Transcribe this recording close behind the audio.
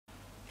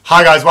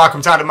Hi guys,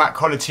 welcome to Adam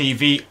McKola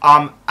TV.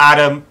 I'm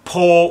Adam.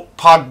 Paul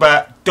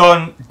Pogba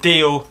done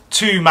deal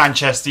to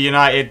Manchester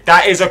United.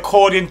 That is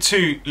according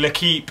to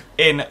L'Equipe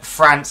in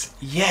France.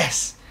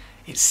 Yes,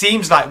 it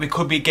seems like we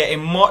could be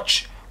getting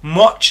much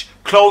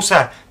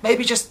closer,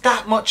 maybe just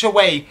that much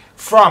away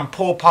from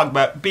Paul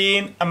Pogba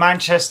being a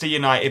Manchester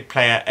United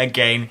player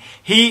again.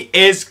 He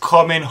is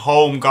coming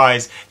home,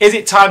 guys. Is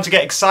it time to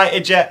get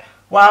excited yet?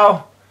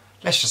 Well,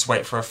 let's just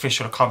wait for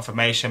official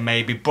confirmation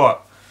maybe,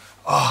 but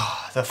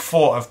the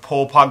thought of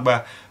Paul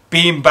Pogba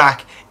being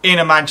back in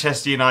a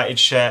Manchester United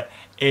shirt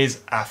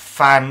is a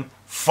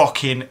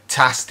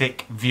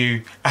fan-fucking-tastic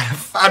view.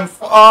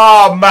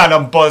 Oh man,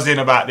 I'm buzzing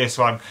about this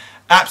one.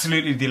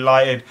 Absolutely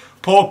delighted.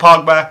 Paul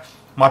Pogba,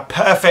 my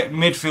perfect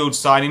midfield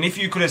signing. If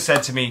you could have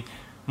said to me,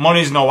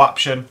 money's no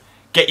option,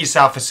 get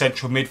yourself a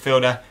central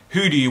midfielder,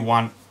 who do you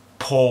want?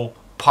 Paul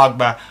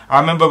Pogba.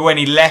 I remember when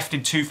he left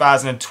in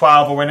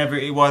 2012 or whenever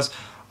it was,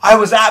 I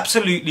was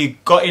absolutely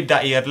gutted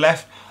that he had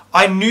left.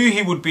 I knew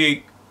he would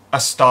be a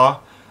star.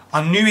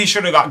 I knew he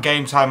should have got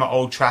game time at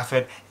Old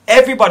Trafford.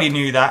 Everybody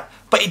knew that,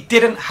 but it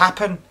didn't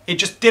happen. It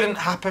just didn't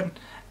happen.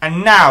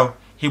 And now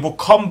he will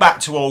come back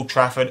to Old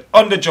Trafford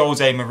under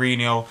Jose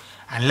Mourinho,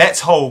 and let's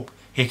hope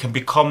he can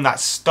become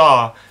that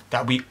star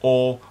that we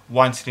all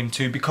wanted him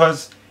to,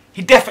 because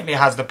he definitely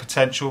has the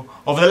potential.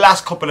 Over the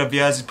last couple of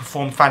years, he's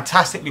performed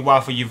fantastically well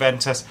for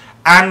Juventus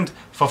and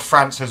for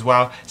France as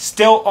well.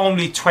 Still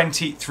only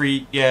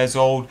 23 years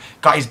old.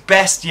 Got his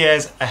best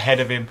years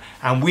ahead of him,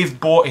 and we've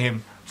bought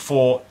him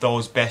for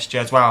those best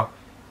years. Well,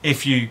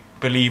 if you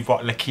believe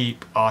what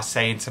L'Equipe are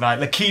saying tonight.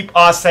 L'Equipe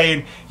are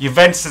saying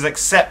Juventus has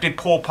accepted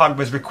Paul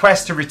Pogba's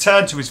request to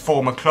return to his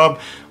former club.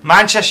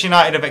 Manchester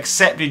United have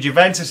accepted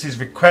Juventus's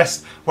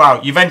request,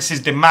 well,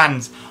 Juventus's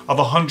demands of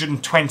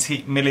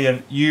 120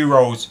 million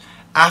euros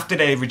after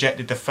they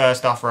rejected the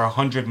first offer,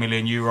 100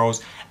 million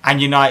euros,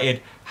 and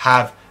United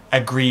have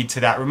agreed to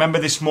that. Remember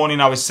this morning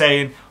I was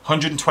saying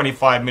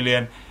 125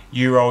 million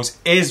euros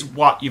is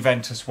what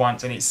Juventus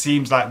wants, and it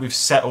seems like we've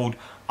settled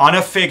on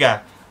a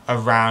figure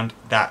around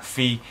that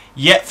fee.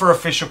 Yet for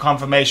official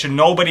confirmation,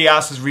 nobody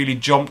else has really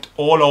jumped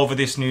all over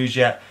this news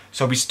yet,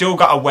 so we still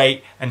got to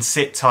wait and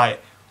sit tight.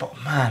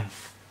 But man,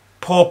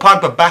 Paul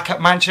Pogba back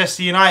at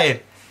Manchester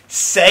United,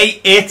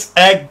 say it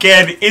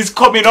again, is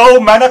coming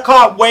home, man. I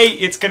can't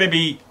wait. It's going to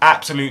be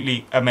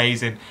absolutely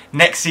amazing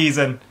next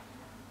season.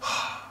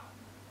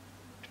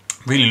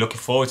 Really looking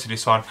forward to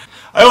this one.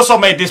 I also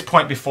made this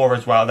point before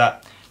as well,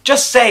 that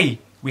just say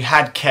we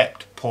had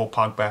kept Paul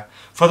Pogba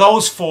for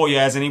those 4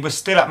 years and he was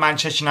still at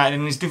Manchester United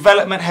and his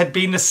development had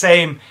been the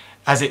same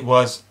as it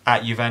was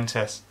at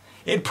Juventus,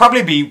 it'd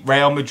probably be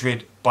Real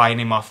Madrid buying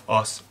him off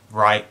us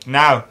right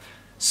now.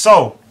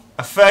 So,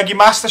 a Fergie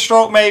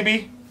masterstroke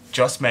maybe?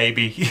 Just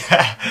maybe.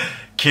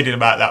 Kidding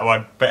about that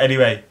one. But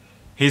anyway,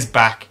 he's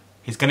back.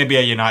 He's going to be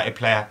a United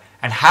player.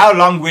 And how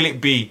long will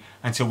it be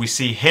until we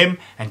see him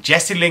and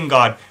Jesse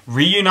Lingard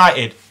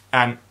reunited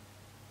and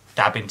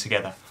dabbing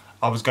together?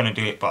 I was going to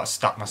do it, but I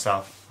stopped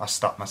myself.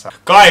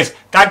 Guys,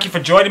 thank you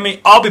for joining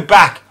me. I'll be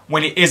back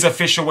when it is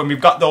official, when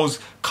we've got those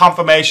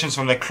confirmations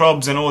from the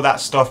clubs and all that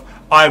stuff.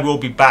 I will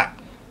be back.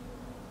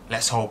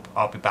 Let's hope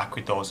I'll be back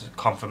with those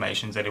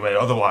confirmations anyway.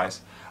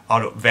 Otherwise,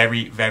 I'll look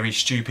very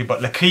stupid.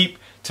 But L'Equipe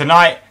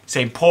tonight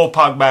saying Paul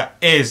Pogba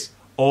is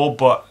all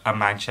but a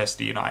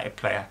Manchester United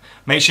player.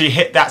 Make sure you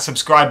hit that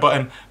subscribe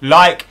button,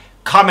 like,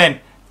 comment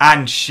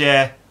and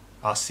share.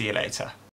 I'll see you later.